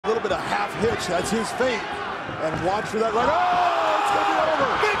little bit of half hitch. That's his fate. And watch for that right. Oh, it's going to be over.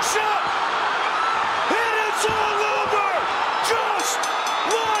 Big shot. And it's all over. Just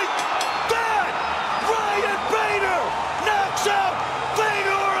like that. Ryan Bader knocks out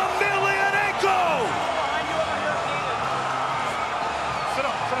Fedor Emelianenko. Sit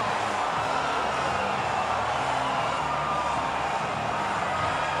up, sit up.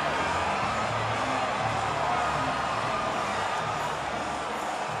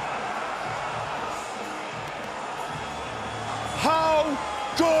 How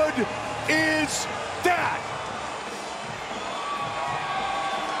good is that?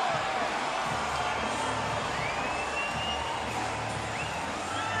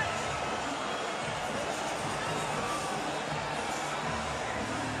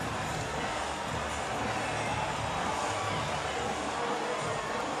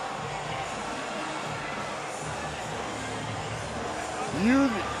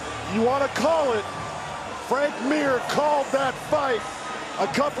 You want to call it? Frank Mir called that fight a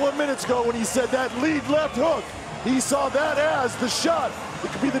couple of minutes ago when he said that lead left hook. He saw that as the shot.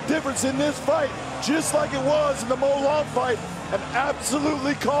 It could be the difference in this fight, just like it was in the Mo Long fight, and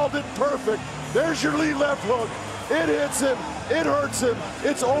absolutely called it perfect. There's your lead left hook. It hits him. It hurts him.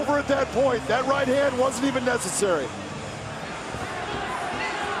 It's over at that point. That right hand wasn't even necessary.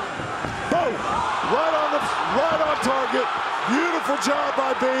 Boom! Right on target. Beautiful job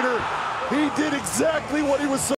by Bader. He did exactly what he was supposed to do.